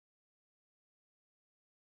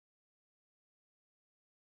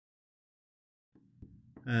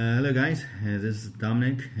Hello guys, this is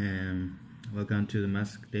Dominic and welcome to the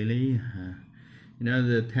Mask Daily.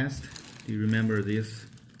 The test, do you remember this?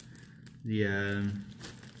 The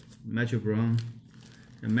metal brown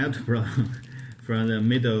from the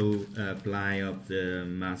middle ply of the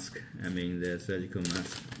mask, the surgical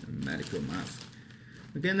mask, medical mask.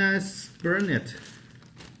 Okay, let's burn it.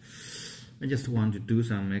 I just want to do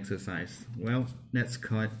some exercise. Well, let's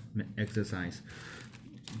call it exercise.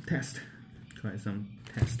 Test. Try some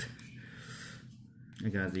test. I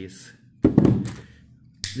got this.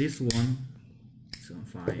 This one is on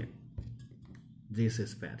fire. This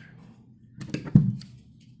is better.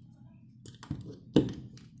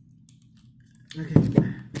 Okay.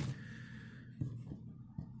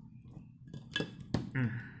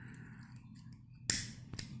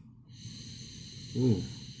 Ooh.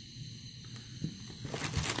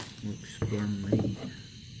 Looks burn me.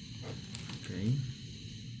 Okay.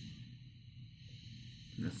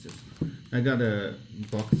 Let's just. I got a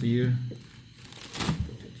box here.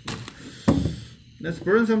 Let's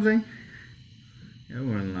burn something.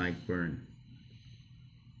 Everyone like burning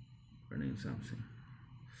something.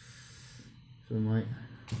 So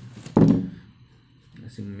I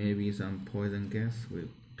think maybe some poison gas will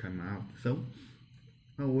come out. So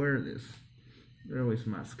I'll wear this. There is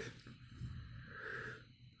mask.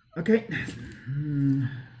 Okay.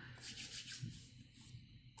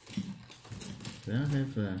 So I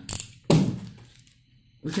have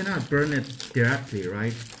we cannot burn it directly,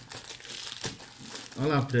 right?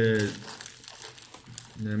 All of the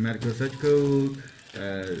medical surgical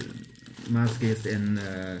mask is in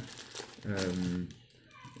the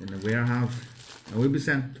warehouse. It will be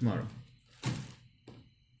sent tomorrow.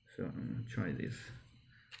 So I'm gonna try this.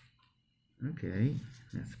 Okay,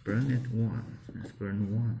 let's burn it one. Let's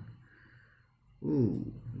burn one.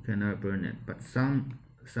 Ooh, we cannot burn it, but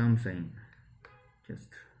something.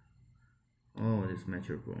 Just this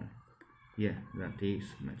measurable. Yeah, that is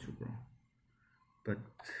measurable. But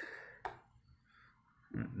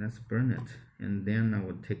let's burn it, and then I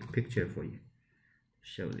will take a picture for you.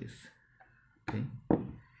 Show this. Okay.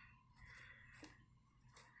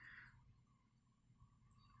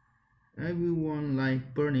 Everyone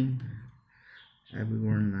like burning.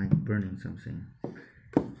 Everyone like burning something.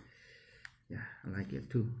 Yeah, I like it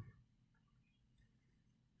too.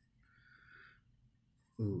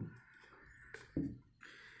 Ooh.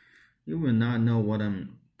 You will not know what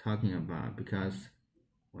I'm talking about because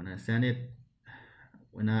when I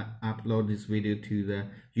upload this video to the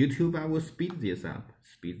YouTube, I will speed this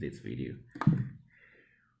video.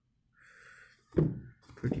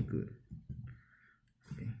 Pretty good.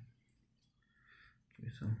 Okay. Give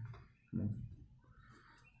me some more.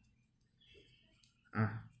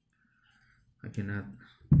 I cannot.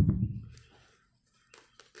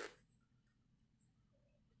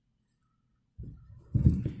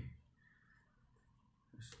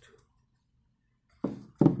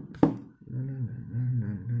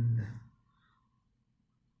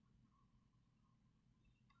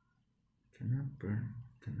 Cannot burn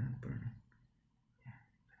it. Yeah,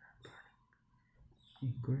 cannot burn it.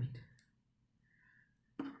 Okay, great.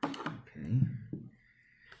 Okay.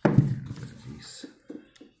 And this.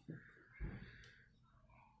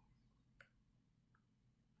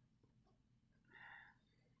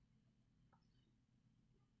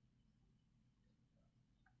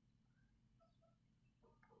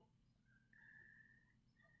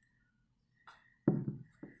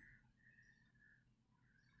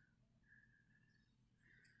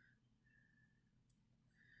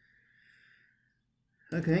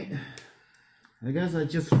 Okay, I guess I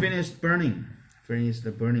just finished the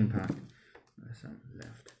burning part. There's some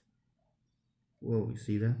left. Whoa, you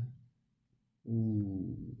see that?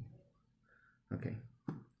 Ooh. Okay.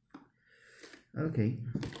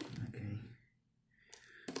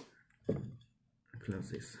 Close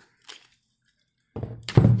this.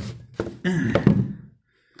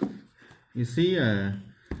 You see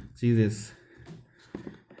this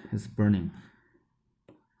is burning.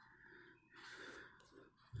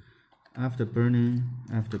 After burn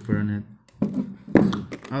it.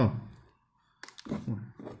 Oh,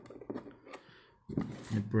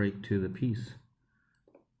 it break to the piece.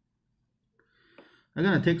 I'm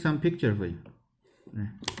gonna take some picture for you.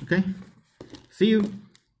 Okay, see you.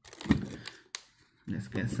 Let's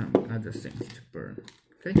get some other things to burn.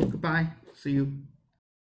 Okay, goodbye. See you.